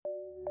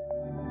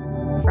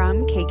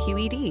from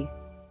KQED.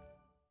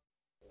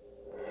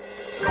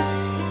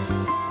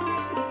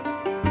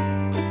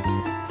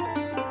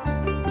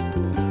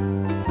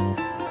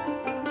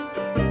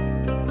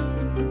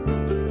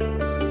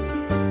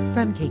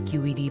 From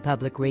KQED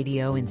Public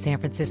Radio in San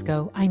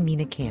Francisco, I'm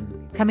Mina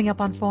Kim. Coming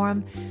up on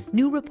Forum,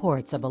 new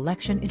reports of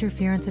election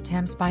interference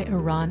attempts by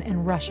Iran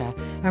and Russia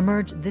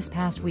emerged this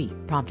past week,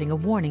 prompting a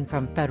warning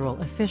from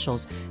federal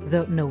officials,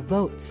 though no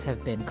votes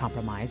have been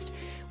compromised.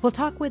 We'll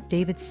talk with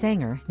David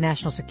Sanger,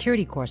 national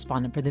security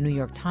correspondent for the New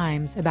York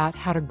Times, about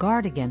how to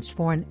guard against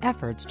foreign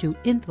efforts to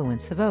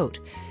influence the vote.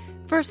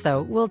 First,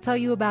 though, we'll tell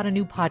you about a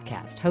new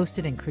podcast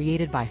hosted and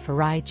created by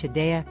Farai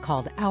Chideya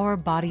called Our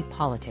Body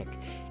Politic.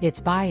 It's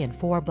by and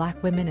for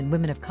Black women and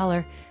women of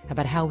color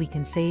about how we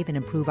can save and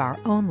improve our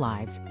own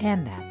lives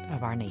and that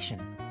of our nation.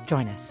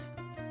 Join us.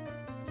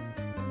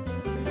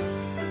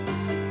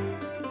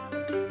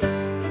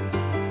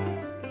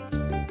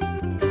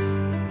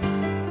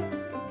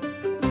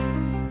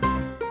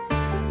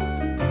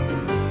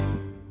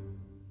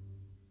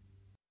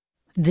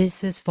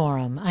 This is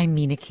Forum. I'm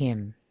Mina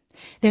Kim.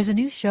 There's a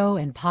new show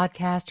and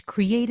podcast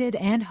created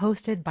and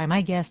hosted by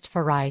my guest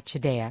Farai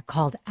Chideya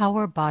called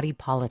Our Body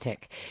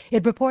Politic.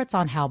 It reports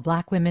on how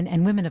Black women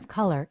and women of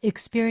color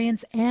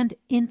experience and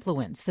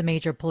influence the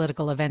major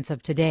political events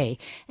of today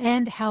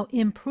and how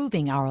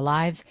improving our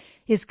lives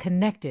is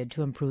connected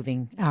to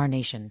improving our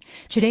nation.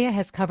 Chideya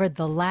has covered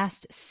the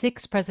last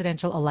 6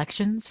 presidential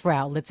elections for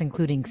outlets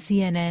including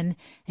CNN,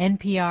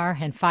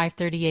 NPR, and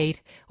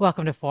 538.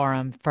 Welcome to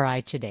Forum,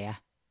 Farai Chideya.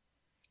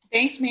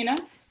 Thanks, Mina.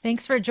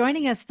 Thanks for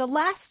joining us. The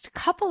last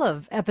couple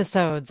of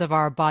episodes of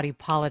Our Body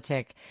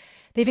Politic,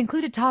 they've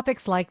included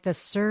topics like the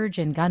surge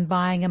in gun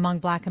buying among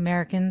Black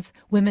Americans,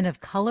 women of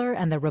color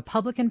and the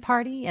Republican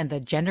Party, and the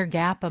gender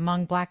gap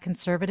among Black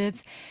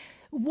conservatives.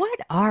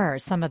 What are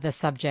some of the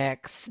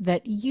subjects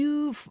that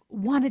you've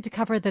wanted to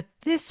cover that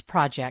this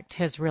project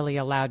has really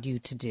allowed you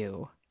to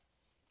do?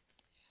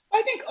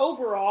 I think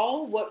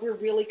overall, what we're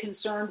really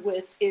concerned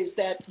with is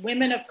that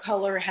women of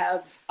color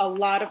have a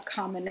lot of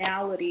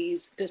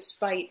commonalities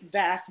despite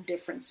vast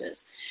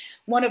differences.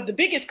 One of the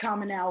biggest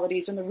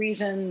commonalities, and the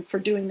reason for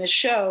doing this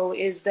show,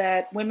 is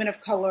that women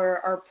of color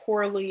are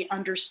poorly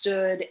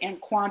understood and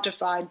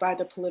quantified by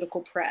the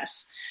political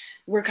press.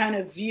 We're kind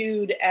of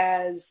viewed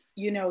as,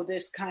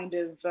 this kind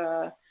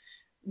of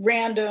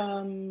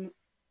random,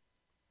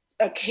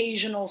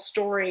 occasional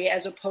story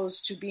as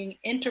opposed to being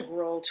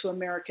integral to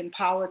American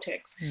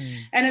politics.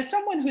 And as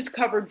someone who's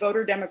covered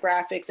voter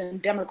demographics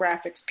and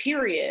demographics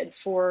period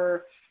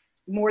for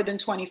more than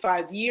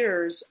 25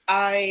 years,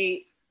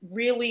 I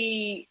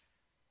really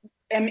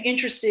am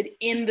interested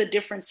in the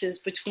differences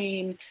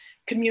between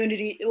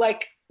community.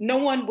 Like, no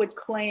one would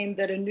claim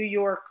that a New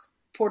York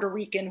Puerto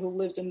Rican who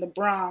lives in the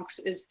Bronx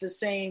is the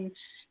same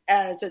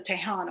as a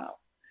Tejano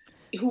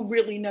who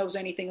really knows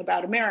anything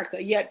about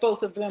America, yet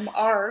both of them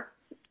are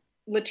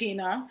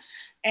Latina,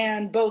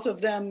 and both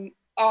of them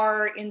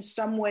are in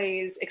some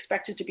ways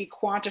expected to be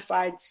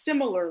quantified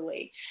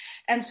similarly.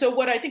 And so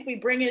what I think we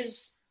bring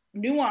is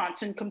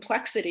nuance and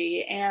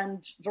complexity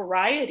and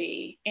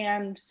variety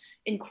and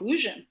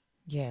inclusion.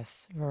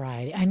 Yes,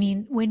 variety. I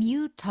mean, when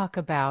you talk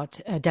about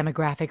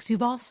demographics,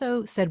 you've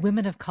also said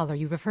women of color,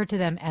 you referred to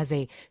them as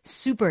a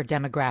super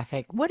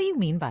demographic. What do you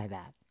mean by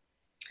that?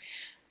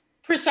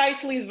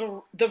 Precisely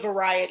the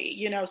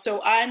variety,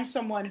 So I'm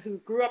someone who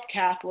grew up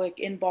Catholic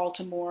in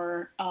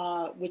Baltimore,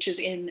 which is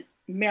in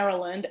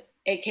Maryland,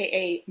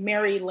 aka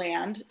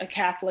Maryland, a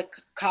Catholic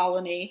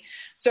colony.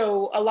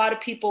 So a lot of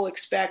people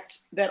expect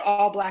that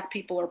all Black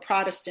people are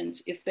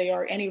Protestants if they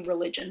are any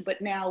religion. But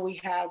now we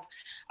have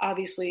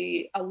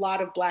obviously a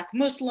lot of Black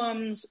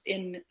Muslims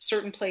in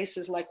certain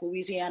places like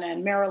Louisiana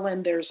and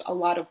Maryland. There's a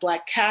lot of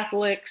Black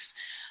Catholics.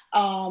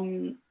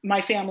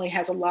 My family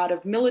has a lot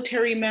of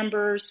military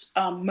members.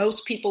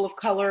 Most people of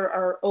color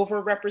are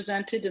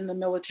overrepresented in the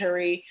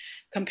military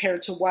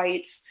compared to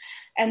whites.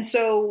 And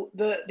so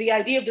the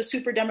idea of the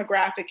super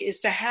demographic is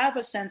to have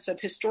a sense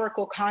of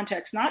historical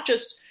context, not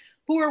just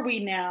who are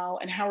we now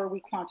and how are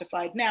we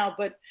quantified now,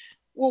 but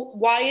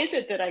why is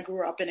it that I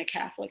grew up in a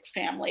Catholic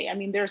family? I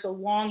mean, there's a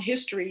long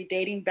history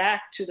dating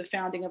back to the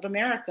founding of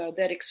America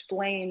that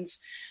explains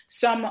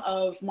some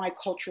of my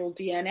cultural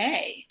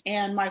DNA.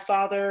 And my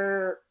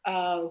father,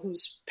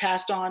 who's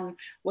passed on,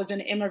 was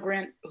an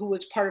immigrant who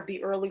was part of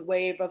the early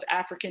wave of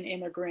African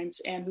immigrants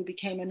and who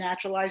became a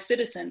naturalized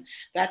citizen.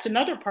 That's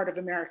another part of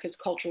America's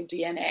cultural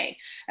DNA.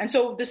 And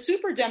so the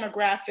super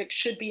demographic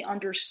should be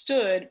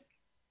understood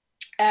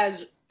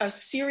as a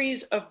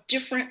series of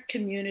different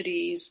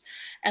communities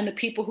and the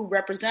people who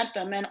represent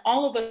them. And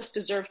all of us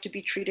deserve to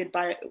be treated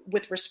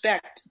with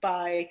respect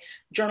by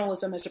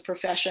journalism as a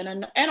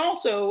profession. And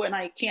also, and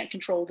I can't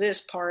control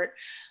this part,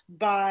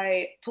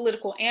 by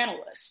political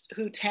analysts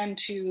who tend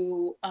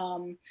to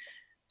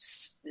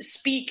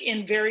speak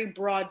in very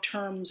broad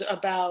terms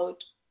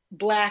about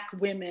Black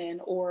women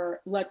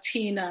or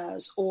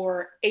Latinas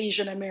or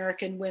Asian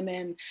American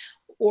women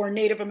or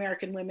Native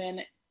American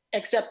women,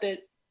 except that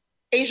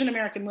Asian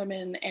American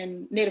women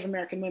and Native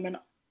American women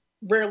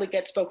rarely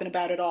get spoken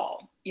about at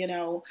all,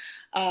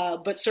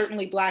 but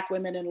certainly Black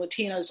women and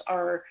Latinas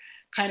are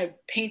kind of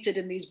painted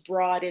in these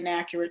broad,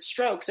 inaccurate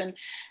strokes. And,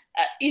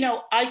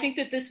 I think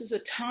that this is a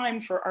time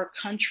for our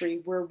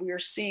country where we're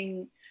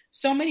seeing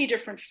so many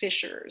different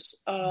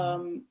fissures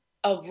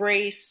of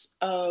race,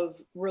 of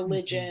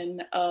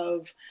religion,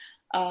 of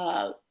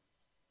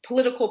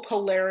political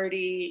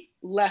polarity,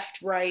 left,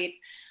 right,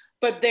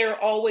 but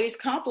they're always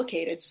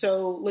complicated.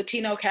 So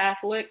Latino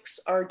Catholics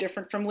are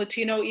different from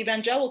Latino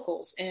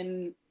evangelicals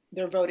in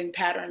their voting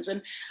patterns.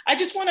 And I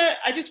just want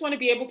to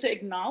be able to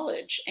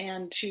acknowledge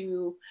and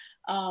to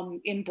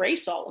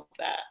embrace all of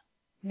that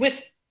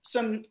with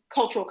some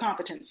cultural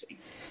competency.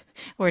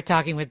 We're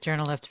talking with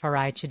journalist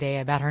Farai Chideya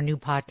about her new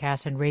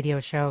podcast and radio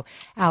show,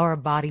 Our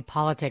Body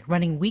Politic,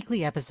 running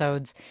weekly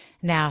episodes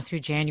now through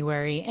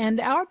January. And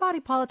Our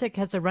Body Politic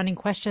has a running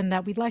question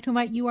that we'd like to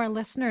invite you, our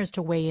listeners,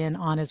 to weigh in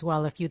on as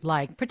well, if you'd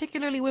like,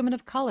 particularly women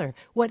of color.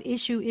 What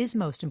issue is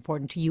most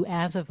important to you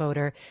as a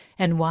voter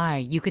and why?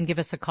 You can give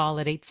us a call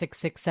at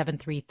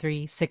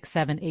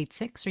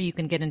 866-733-6786, or you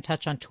can get in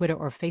touch on Twitter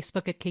or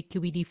Facebook at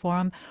KQED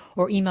Forum,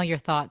 or email your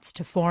thoughts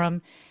to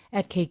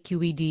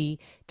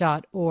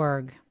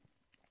forum@kqed.org.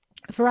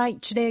 Farai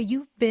Chideya,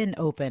 you've been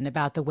open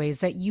about the ways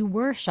that you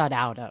were shut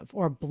out of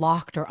or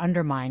blocked or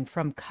undermined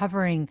from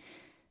covering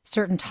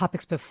certain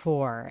topics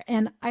before.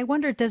 And I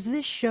wonder, does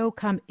this show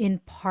come in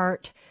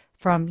part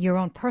from your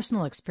own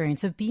personal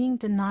experience of being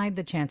denied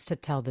the chance to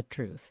tell the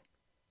truth?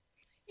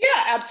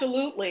 Yeah,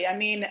 absolutely. I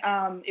mean,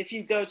 if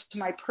you go to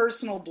my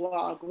personal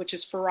blog, which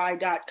is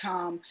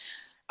farai.com,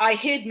 I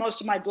hid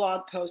most of my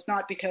blog posts,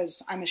 not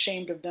because I'm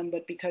ashamed of them,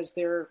 but because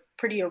they're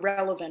pretty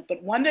irrelevant.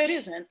 But one that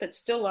isn't, that's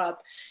still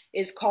up,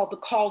 is called The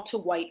Call to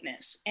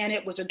Whiteness. And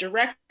it was a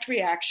direct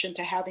reaction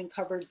to having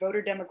covered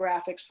voter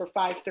demographics for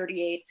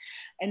 538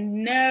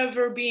 and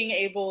never being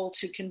able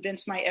to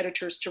convince my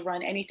editors to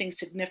run anything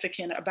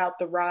significant about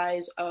the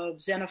rise of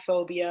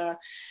xenophobia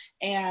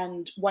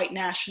and white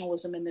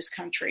nationalism in this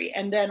country.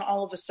 And then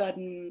all of a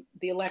sudden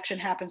the election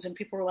happens and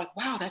people are like,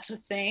 wow, that's a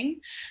thing.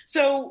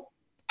 So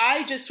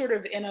I just sort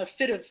of, in a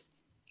fit of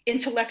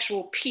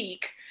intellectual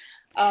pique,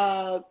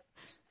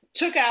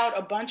 took out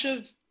a bunch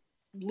of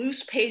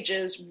loose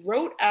pages,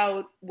 wrote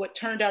out what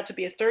turned out to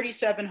be a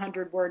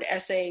 3,700 word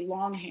essay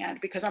longhand,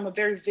 because I'm a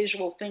very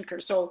visual thinker.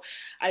 So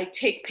I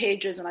take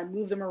pages and I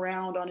move them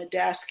around on a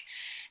desk,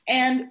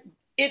 and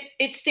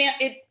it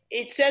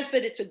says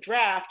that it's a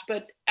draft,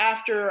 but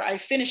after I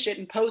finished it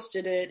and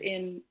posted it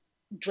in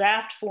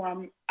draft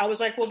form, I was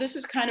like, well, this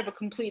is kind of a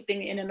complete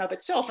thing in and of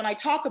itself. And I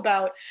talk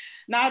about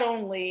not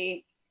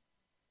only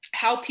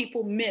how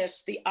people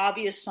miss the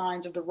obvious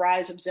signs of the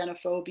rise of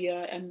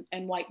xenophobia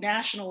and white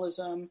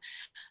nationalism,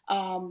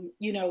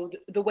 the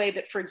way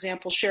that, for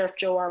example, Sheriff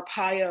Joe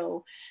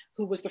Arpaio,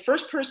 who was the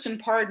first person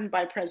pardoned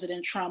by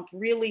President Trump,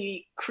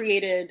 really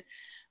created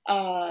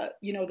the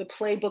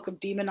playbook of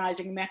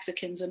demonizing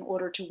Mexicans in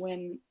order to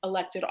win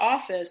elected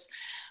office,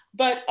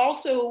 but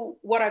also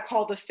what I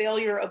call the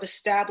failure of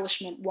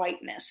establishment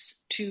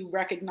whiteness to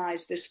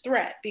recognize this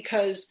threat,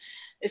 because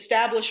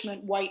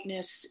establishment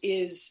whiteness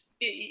is,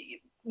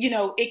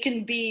 it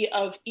can be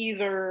of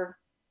either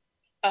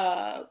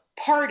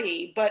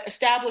party, but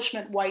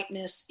establishment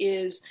whiteness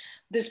is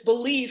this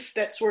belief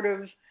that sort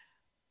of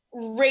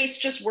race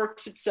just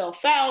works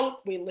itself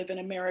out, we live in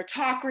a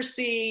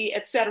meritocracy,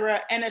 et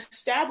cetera. And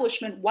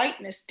establishment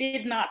whiteness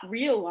did not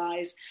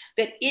realize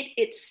that it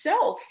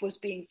itself was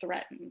being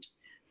threatened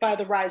by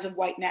the rise of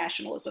white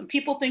nationalism.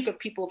 People think of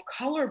people of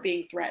color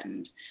being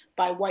threatened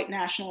by white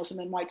nationalism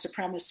and white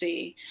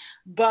supremacy,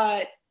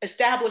 but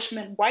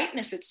establishment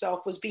whiteness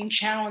itself was being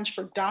challenged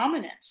for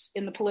dominance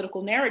in the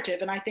political narrative.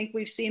 And I think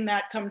we've seen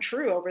that come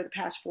true over the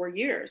past 4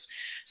 years.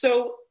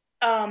 So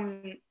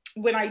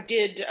when I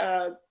did,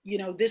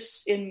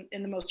 this in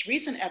the most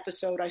recent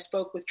episode, I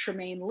spoke with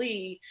Tremaine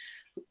Lee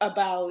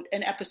about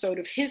an episode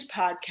of his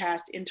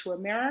podcast, Into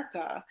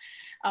America.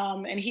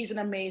 And he's an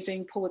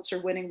amazing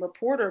Pulitzer-winning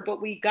reporter,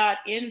 but we got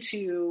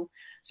into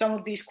some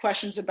of these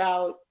questions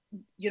about,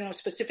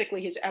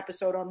 specifically his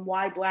episode on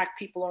why Black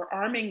people are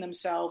arming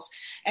themselves.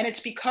 And it's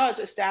because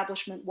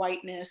establishment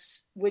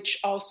whiteness, which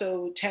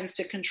also tends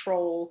to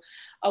control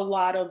a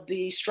lot of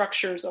the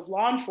structures of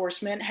law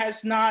enforcement,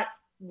 has not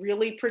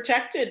really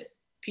protected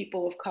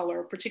people of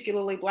color,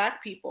 particularly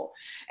Black people.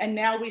 And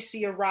now we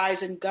see a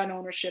rise in gun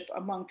ownership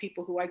among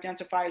people who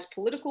identify as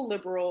political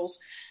liberals,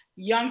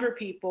 younger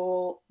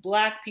people,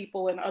 Black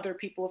people, and other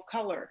people of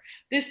color.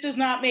 This does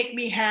not make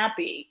me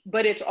happy,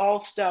 but it's all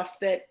stuff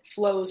that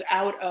flows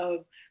out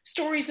of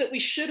stories that we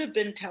should have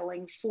been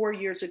telling 4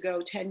 years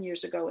ago, 10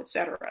 years ago, et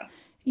cetera.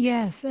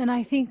 Yes. And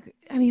I think,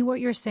 what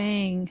you're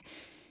saying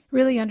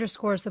really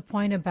underscores the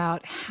point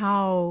about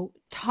how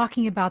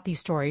talking about these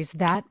stories,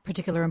 that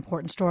particular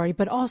important story,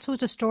 but also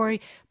it's a story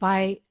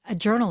by a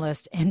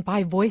journalist and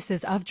by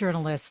voices of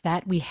journalists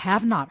that we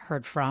have not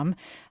heard from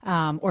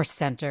or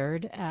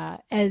centered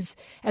as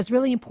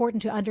really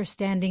important to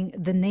understanding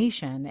the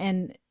nation.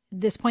 And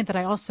this point that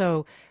I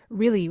also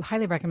really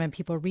highly recommend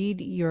people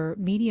read your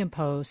Medium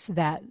posts,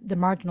 that the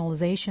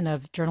marginalization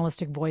of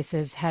journalistic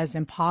voices has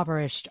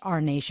impoverished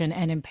our nation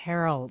and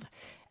imperiled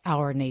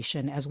our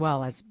nation as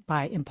well as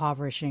by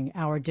impoverishing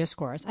our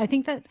discourse. I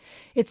think that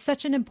it's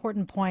such an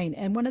important point.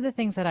 And one of the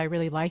things that I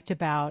really liked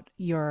about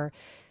your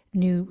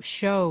new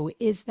show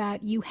is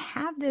that you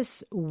have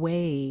this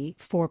way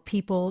for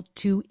people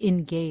to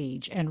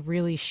engage and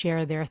really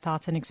share their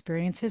thoughts and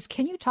experiences.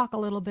 Can you talk a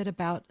little bit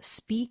about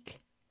Speak?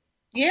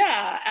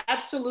 Yeah,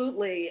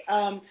 absolutely.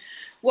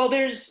 Well,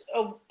 there's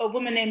a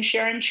woman named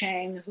Sharon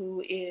Chang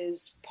who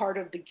is part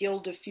of the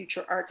Guild of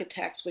Future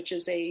Architects, which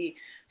is a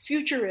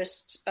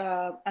futurist,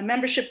 a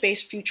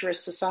membership-based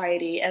futurist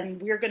society,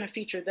 and we're going to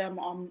feature them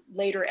on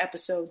later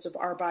episodes of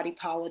Our Body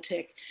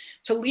Politic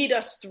to lead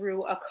us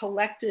through a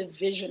collective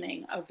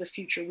visioning of the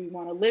future we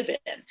want to live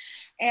in.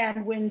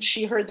 And when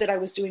she heard that I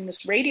was doing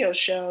this radio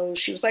show,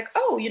 she was like,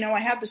 oh, I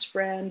have this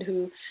friend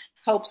who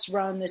helps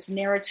run this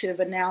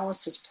narrative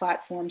analysis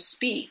platform,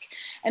 Speak.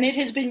 And it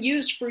has been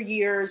used for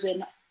years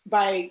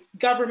by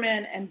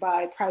government and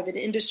by private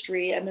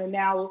industry, and they're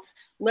now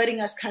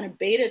letting us kind of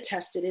beta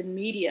test it in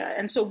media.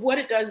 And so what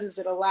it does is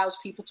it allows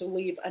people to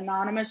leave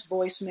anonymous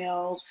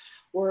voicemails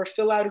or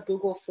fill out a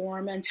Google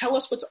form and tell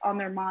us what's on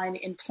their mind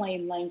in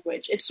plain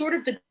language. It's sort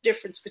of the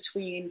difference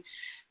between,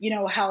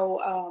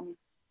 how,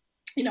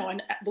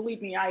 and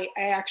believe me, I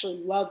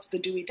actually loved the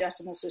Dewey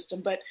Decimal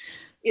System, but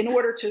in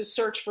order to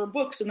search for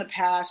books in the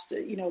past,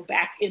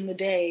 back in the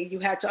day, you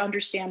had to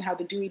understand how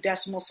the Dewey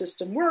Decimal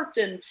System worked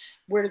and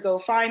where to go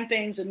find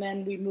things. And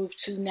then we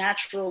moved to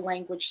natural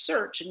language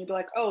search, and you'd be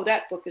like, oh,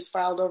 that book is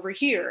filed over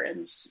here,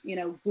 and,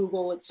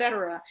 Google, et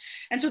cetera.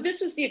 And so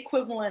this is the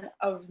equivalent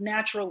of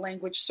natural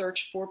language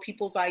search for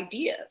people's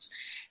ideas.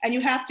 And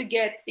you have to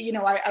get,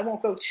 I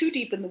won't go too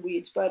deep in the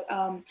weeds, but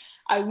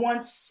I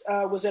once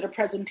was at a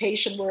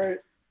presentation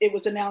where it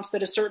was announced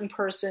that a certain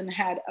person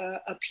had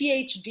a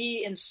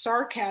PhD in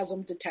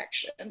sarcasm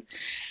detection.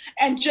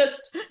 And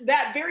just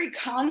that very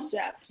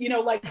concept,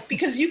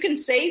 because you can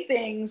say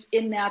things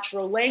in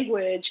natural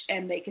language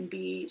and they can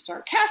be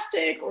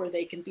sarcastic or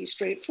they can be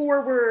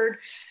straightforward.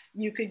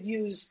 You could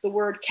use the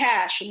word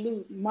cash,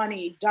 loot,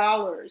 money,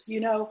 dollars,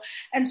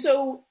 And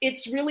so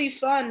it's really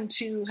fun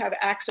to have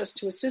access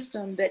to a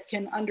system that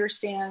can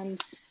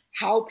understand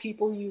how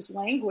people use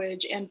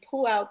language and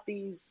pull out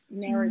these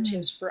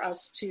narratives for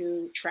us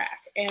to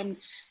track and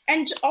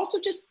also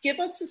just give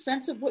us a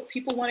sense of what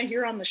people want to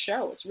hear on the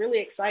show. It's really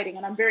exciting.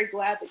 And I'm very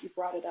glad that you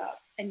brought it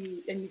up and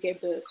you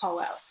gave the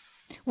call out.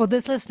 Well,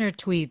 this listener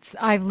tweets,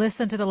 I've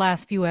listened to the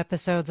last few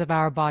episodes of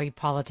Our Body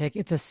Politic.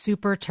 It's a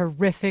super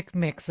terrific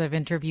mix of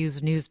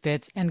interviews, news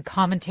bits, and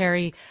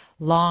commentary.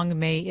 Long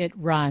may it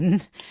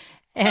run.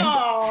 And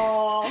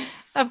aww.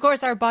 Of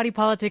course, Our Body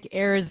Politic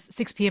airs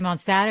 6 p.m. on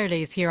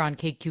Saturdays here on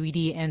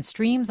KQED and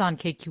streams on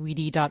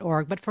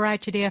kqed.org. But Farai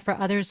Chideya, for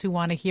others who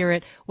want to hear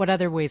it, what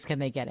other ways can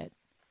they get it?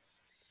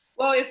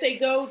 Well, if they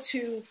go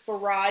to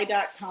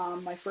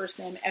Farai.com, my first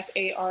name,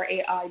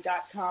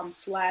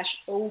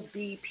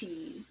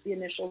 FARAI.com/OBP, the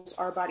initials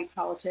Our Body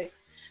Politic,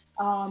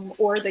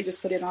 or they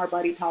just put in Our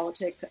Body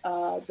Politic,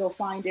 they'll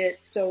find it.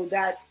 So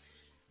that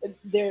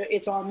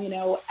it's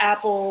on,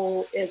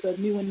 Apple is a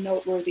new and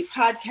noteworthy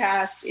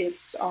podcast.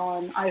 It's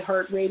on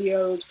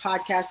iHeartRadio's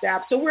podcast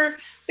app. So we're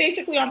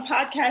basically on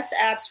podcast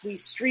apps. We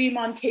stream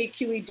on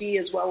KQED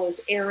as well as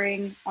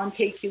airing on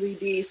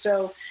KQED.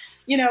 So,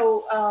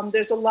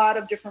 there's a lot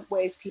of different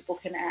ways people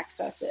can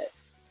access it.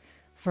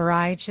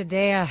 Farai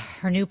Chideya,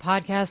 her new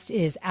podcast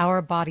is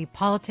Our Body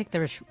Politic.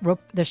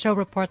 The show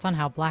reports on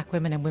how Black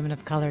women and women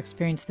of color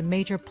experience the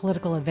major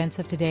political events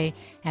of today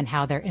and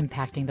how they're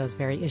impacting those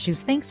very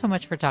issues. Thanks so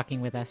much for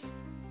talking with us.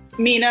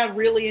 Mina,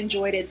 really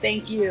enjoyed it.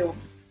 Thank you.